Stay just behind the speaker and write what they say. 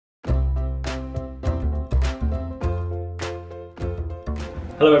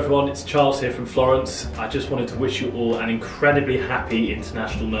Hello everyone, it's Charles here from Florence. I just wanted to wish you all an incredibly happy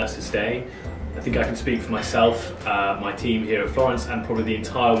International Nurses Day. I think I can speak for myself, my team here at Florence, and probably the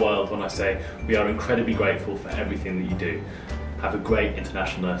entire world when I say we are incredibly grateful for everything that you do. Have a great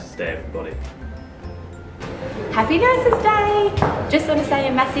International Nurses Day, everybody. Happy Nurses Day! Just want to say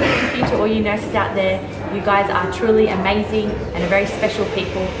a massive thank you to all you nurses out there. You guys are truly amazing and a very special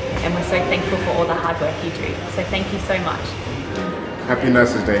people, and we're so thankful for all the hard work you do. So thank you so much. Happy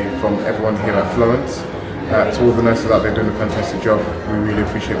Nurses Day from everyone here at Florence. To all the nurses out there doing a fantastic job, we really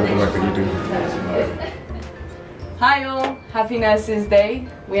appreciate all the work that you do. Hi all, Happy Nurses Day.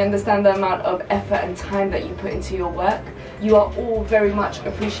 We understand the amount of effort and time that you put into your work. You are all very much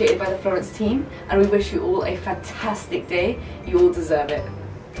appreciated by the Florence team, and we wish you all a fantastic day. You all deserve it.